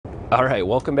All right,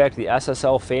 welcome back to the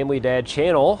SSL Family Dad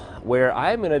channel, where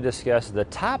I'm going to discuss the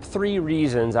top 3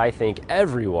 reasons I think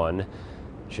everyone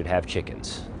should have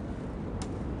chickens.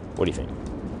 What do you think?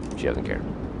 She doesn't care.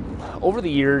 Over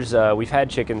the years, we've had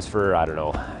chickens for, I don't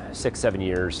know, 6-7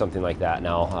 years, something like that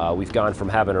now. We've gone from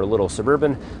having our little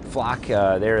suburban flock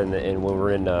there when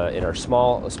we're in our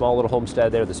small little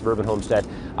homestead there, the suburban homestead,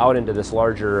 out into this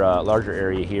larger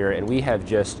area here, and we have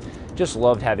just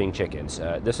loved having chickens.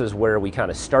 This is where we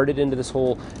kind of started into this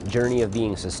whole journey of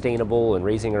being sustainable and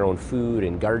raising our own food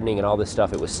and gardening and all this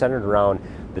stuff. It was centered around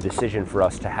the decision for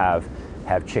us to have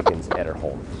chickens at our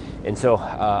home. And so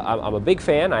I'm a big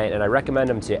fan, and I recommend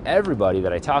them to everybody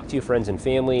that I talk to, friends and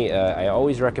family. I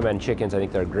always recommend chickens. I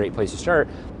think they're a great place to start.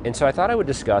 And so I thought I would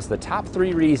discuss the top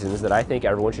 3 reasons that I think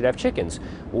everyone should have chickens.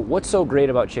 What's so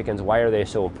great about chickens? Why are they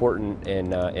so important?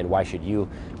 And why should you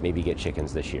maybe get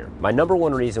chickens this year? My number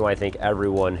 1 reason why I think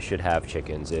everyone should have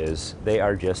chickens is they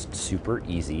are just super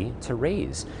easy to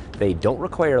raise. They don't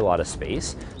require a lot of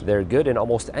space. They're good in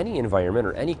almost any environment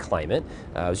or any climate.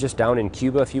 I was just down in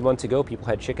Cuba a few months ago. People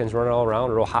had chickens running all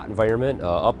around, a real hot environment.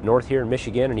 Up north here in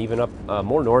Michigan, and even up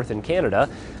more north in Canada,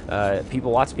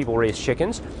 lots of people raise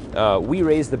chickens. We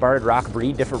raise the barred rock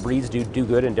breed. Different breeds do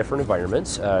good in different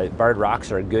environments. Barred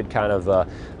rocks are a good kind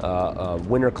of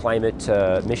winter climate,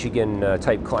 Michigan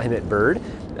type climate bird.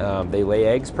 They lay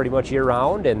eggs pretty much year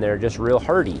round, and they're just real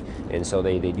hardy, and so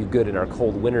they do good in our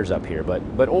cold winters up here.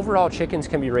 But overall, chickens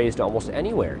can be raised almost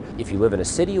anywhere. If you live in a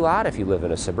city lot, if you live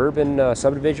in a suburban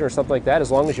subdivision or something like that,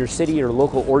 as long as your city or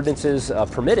local ordinances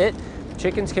permit it,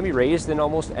 chickens can be raised in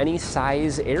almost any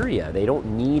size area. They don't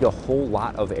need a whole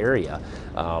lot of area.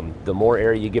 The more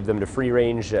area you give them to free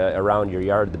range around your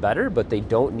yard, the better, but they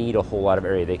don't need a whole lot of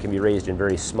area. They can be raised in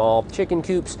very small chicken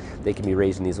coops. They can be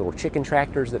raised in these little chicken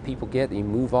tractors that people get that you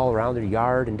move all around their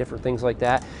yard and different things like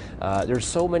that. There's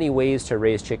so many ways to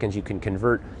raise chickens. You can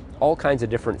convert all kinds of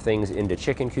different things into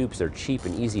chicken coops. They're cheap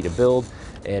and easy to build,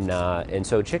 and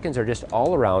so chickens are just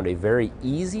all around a very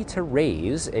easy to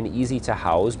raise and easy to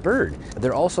house bird.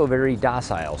 They're also very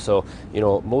docile, so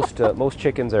most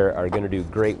chickens are going to do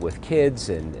great with kids,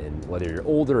 and whether you're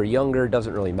older or younger,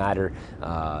 doesn't really matter.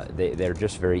 They're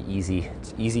just very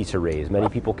easy to raise. Many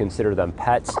people consider them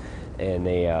pets, and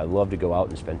they love to go out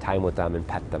and spend time with them and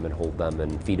pet them and hold them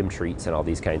and feed them treats and all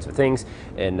these kinds of things,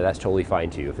 and that's totally fine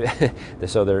too.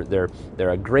 So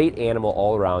they're a great animal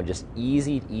all around, just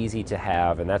easy to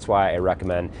have, and that's why I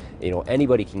recommend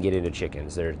anybody can get into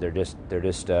chickens. They're just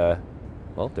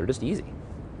easy.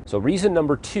 So reason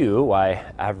number 2 why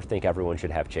I think everyone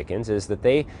should have chickens is that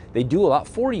they do a lot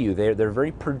for you. They're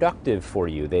very productive for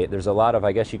you. There's a lot of,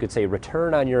 I guess you could say,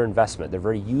 return on your investment. They're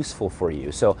very useful for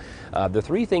you. So the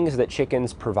 3 things that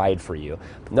chickens provide for you.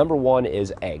 Number 1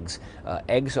 is eggs.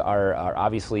 Eggs are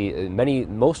obviously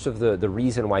most of the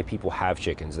reason why people have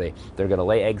chickens. They're going to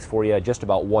lay eggs for you just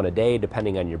about 1 a day,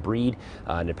 depending on your breed,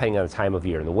 and depending on the time of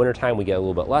year. In the wintertime, we get a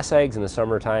little bit less eggs. In the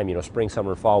summertime, spring,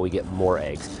 summer, fall, we get more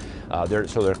eggs.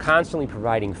 So they're constantly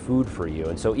providing food for you,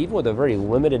 and so even with a very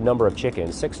limited number of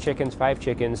chickens, 6 chickens, 5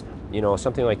 chickens,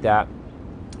 something like that,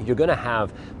 you're going to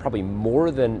have probably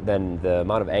more than the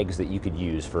amount of eggs that you could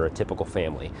use for a typical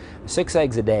family. 6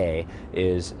 eggs a day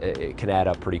it can add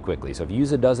up pretty quickly. So if you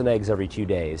use a dozen eggs every 2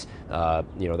 days,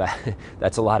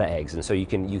 that's a lot of eggs, and so you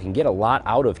can get a lot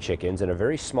out of chickens in a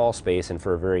very small space and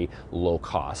for a very low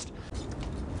cost.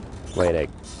 Lay an egg.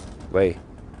 Lay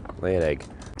an egg.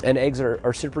 And eggs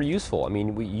are super useful. I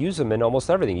mean, we use them in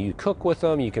almost everything. You cook with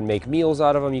them, you can make meals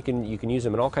out of them, you can use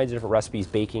them in all kinds of different recipes,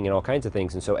 baking and all kinds of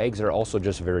things, and so eggs are also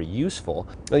just very useful.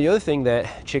 Now, the other thing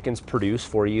that chickens produce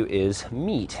for you is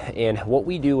meat, and what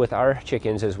we do with our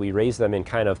chickens is we raise them in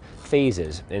kind of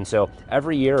phases, and so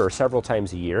every year or several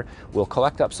times a year, we'll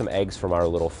collect up some eggs from our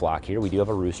little flock here. We do have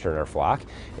a rooster in our flock,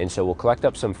 and so we'll collect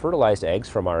up some fertilized eggs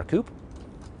from our coop,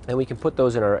 and we can put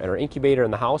those in our incubator in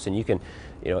the house, and you can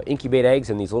incubate eggs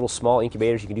in these little small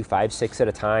incubators. You can do 5, 6 at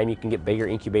a time. You can get bigger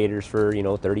incubators for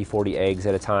 30, 40 eggs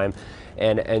at a time,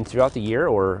 and throughout the year,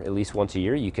 or at least once a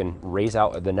year, you can raise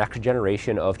out the next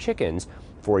generation of chickens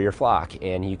for your flock,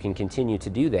 and you can continue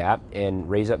to do that and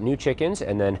raise up new chickens,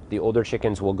 and then the older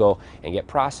chickens will go and get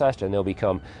processed, and they'll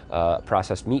become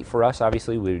processed meat for us.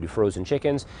 Obviously, we do frozen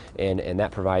chickens, and that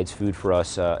provides food for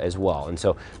us as well. And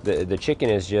so the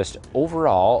chicken is just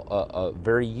overall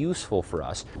very useful for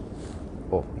us.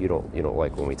 Oh, you don't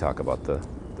like when we talk about the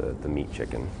the meat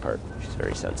chicken part. She's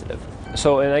very sensitive.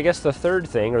 So, and I guess the third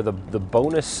thing, or the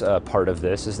bonus part of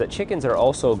this, is that chickens are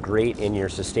also great in your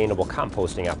sustainable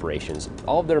composting operations.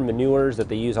 All of their manures that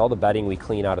they use, all the bedding we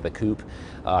clean out of the coop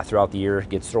throughout the year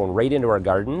gets thrown right into our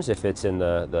gardens if it's in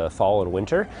the fall and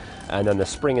winter. And then the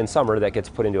spring and summer, that gets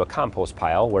put into a compost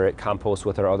pile where it composts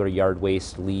with our other yard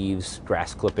waste, leaves,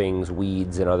 grass clippings,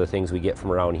 weeds, and other things we get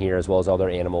from around here, as well as other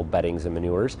animal beddings and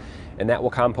manures. And that will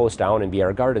compost down and be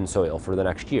our garden soil for the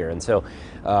next year. And so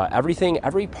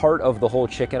every part of the whole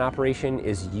chicken operation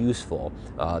is useful.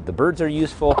 The birds are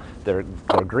useful. They're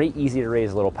great, easy to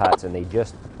raise little pets, and they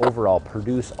just overall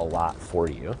produce a lot for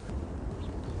you.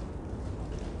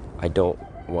 I don't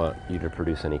want you to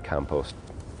produce any compost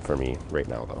for me right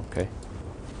now though, okay?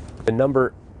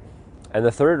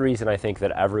 The third reason I think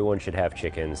that everyone should have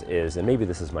chickens is, and maybe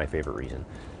this is my favorite reason,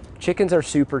 chickens are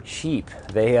super cheap.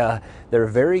 They're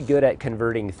very good at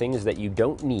converting things that you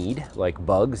don't need, like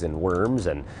bugs and worms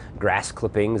and grass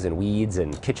clippings and weeds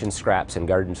and kitchen scraps and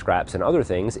garden scraps and other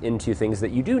things, into things that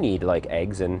you do need, like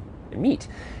eggs and meat.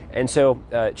 And so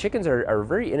chickens are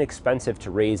very inexpensive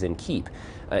to raise and keep.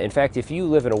 In fact, if you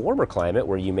live in a warmer climate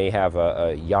where you may have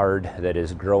a yard that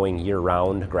is growing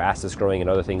year-round, grass is growing and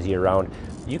other things year-round,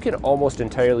 you can almost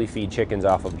entirely feed chickens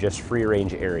off of just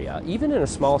free-range area, even in a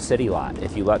small city lot,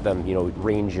 if you let them,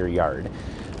 range your yard.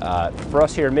 For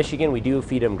us here in Michigan, we do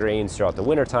feed them grains throughout the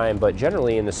wintertime, but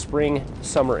generally in the spring,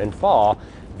 summer, and fall,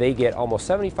 they get almost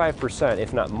 75%,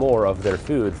 if not more, of their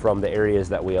food from the areas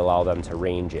that we allow them to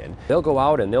range in. They'll go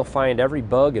out and they'll find every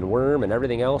bug and worm and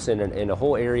everything else in a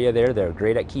whole area there. They're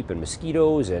great at keeping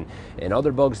mosquitoes and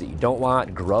other bugs that you don't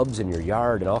want, grubs in your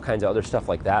yard and all kinds of other stuff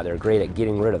like that. They're great at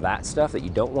getting rid of that stuff that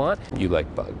you don't want. You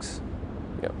like bugs.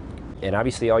 Yep. And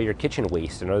obviously all your kitchen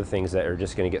waste and other things that are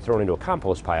just going to get thrown into a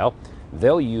compost pile,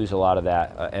 they'll use a lot of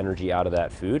that energy out of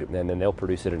that food, and then they'll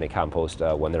produce it in a compost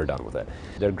when they're done with it.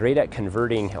 They're great at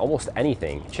converting almost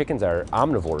anything. Chickens are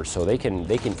omnivores, so they can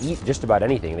eat just about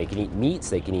anything. They can eat meats,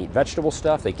 they can eat vegetable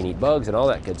stuff, they can eat bugs and all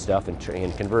that good stuff, and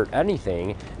convert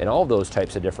anything and all those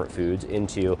types of different foods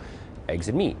into eggs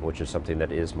and meat, which is something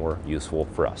that is more useful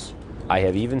for us. I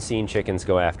have even seen chickens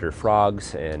go after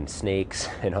frogs and snakes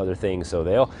and other things, so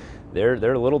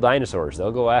they're little dinosaurs.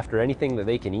 They'll go after anything that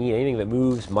they can eat, anything that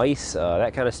moves, mice,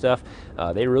 that kind of stuff.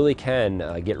 They really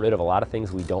can get rid of a lot of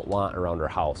things we don't want around our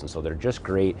house. And so they're just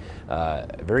great,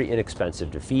 very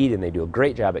inexpensive to feed, and they do a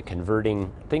great job at converting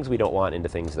things we don't want into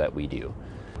things that we do.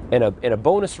 And a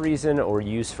bonus reason or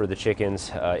use for the chickens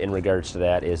in regards to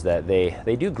that is that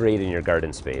they do great in your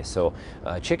garden space. So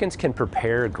chickens can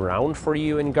prepare ground for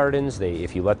you in gardens.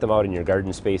 If you let them out in your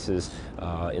garden spaces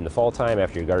in the fall time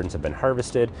after your gardens have been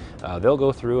harvested, they'll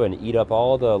go through and eat up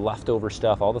all the leftover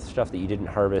stuff, all the stuff that you didn't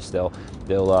harvest.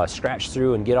 They'll scratch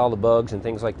through and get all the bugs and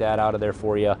things like that out of there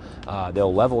for you.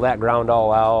 They'll level that ground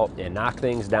all out and knock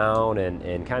things down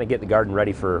and kind of get the garden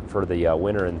ready for the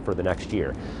winter and for the next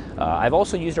year. I've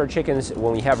also used our chickens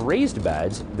when we have raised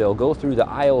beds. They'll go through the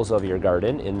aisles of your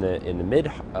garden in the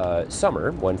mid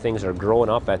summer when things are growing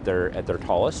up at their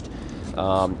tallest,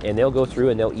 and they'll go through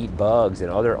and they'll eat bugs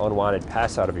and other unwanted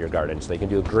pests out of your garden. So they can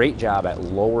do a great job at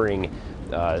lowering,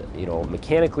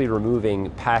 mechanically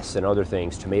removing pests and other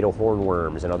things, tomato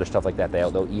hornworms and other stuff like that.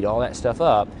 They'll eat all that stuff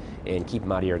up and keep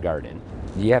them out of your garden.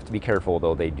 You have to be careful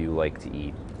though; they do like to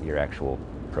eat your actual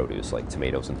produce like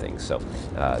tomatoes and things. So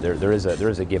there is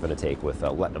a give and a take with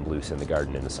letting them loose in the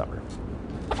garden in the summer.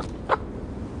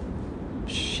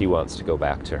 She wants to go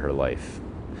back to her life.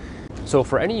 So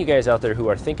for any of you guys out there who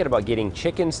are thinking about getting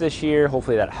chickens this year,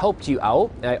 hopefully that helped you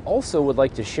out. I also would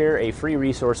like to share a free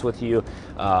resource with you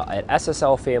at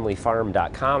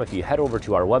SSLFamilyFarm.com. If you head over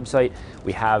to our website,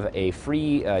 we have a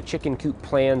free chicken coop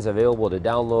plans available to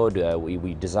download.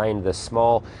 We designed this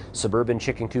small suburban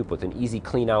chicken coop with an easy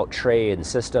clean out tray and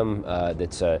system.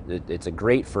 It's a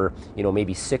great for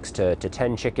maybe 6 to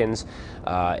 10 chickens,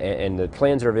 and the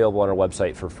plans are available on our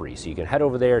website for free. So you can head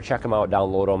over there, check them out,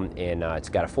 download them, and it's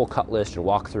got a full cut list and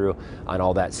walkthrough on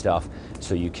all that stuff,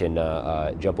 so you can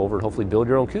jump over and hopefully build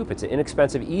your own coop. It's an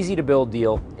inexpensive, easy to build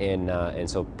deal, and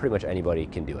so pretty much anybody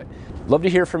can do it. Love to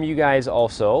hear from you guys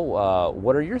also.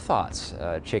 What are your thoughts,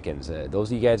 chickens?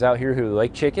 Those of you guys out here who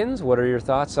like chickens, what are your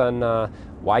thoughts on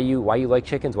why you like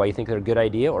chickens, why you think they're a good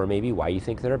idea, or maybe why you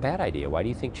think they're a bad idea? Why do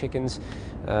you think chickens,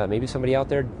 maybe somebody out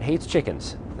there hates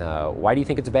chickens? Why do you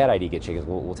think it's a bad idea to get chickens?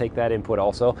 We'll take that input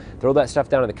also. Throw that stuff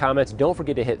down in the comments. Don't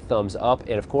forget to hit thumbs up.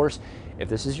 And of course, if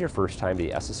this is your first time to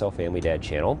the SSL Family Dad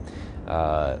channel,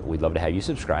 we'd love to have you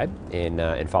subscribe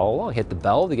and follow along. Hit the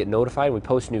bell to get notified when we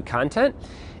post new content.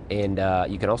 And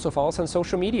you can also follow us on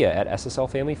social media at SSL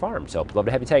Family Farm. So love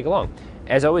to have you tag along.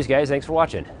 As always, guys, thanks for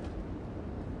watching.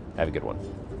 Have a good one.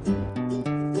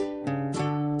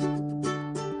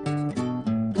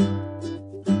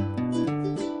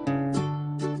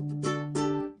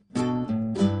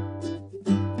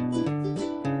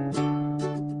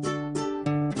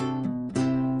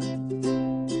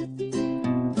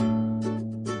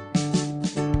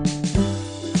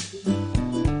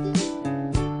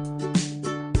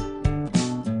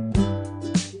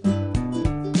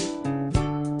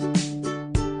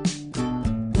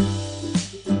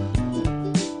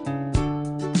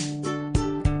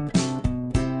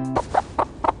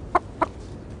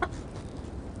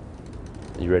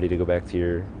 You ready to go back to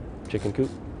your chicken coop?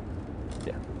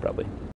 Yeah, probably.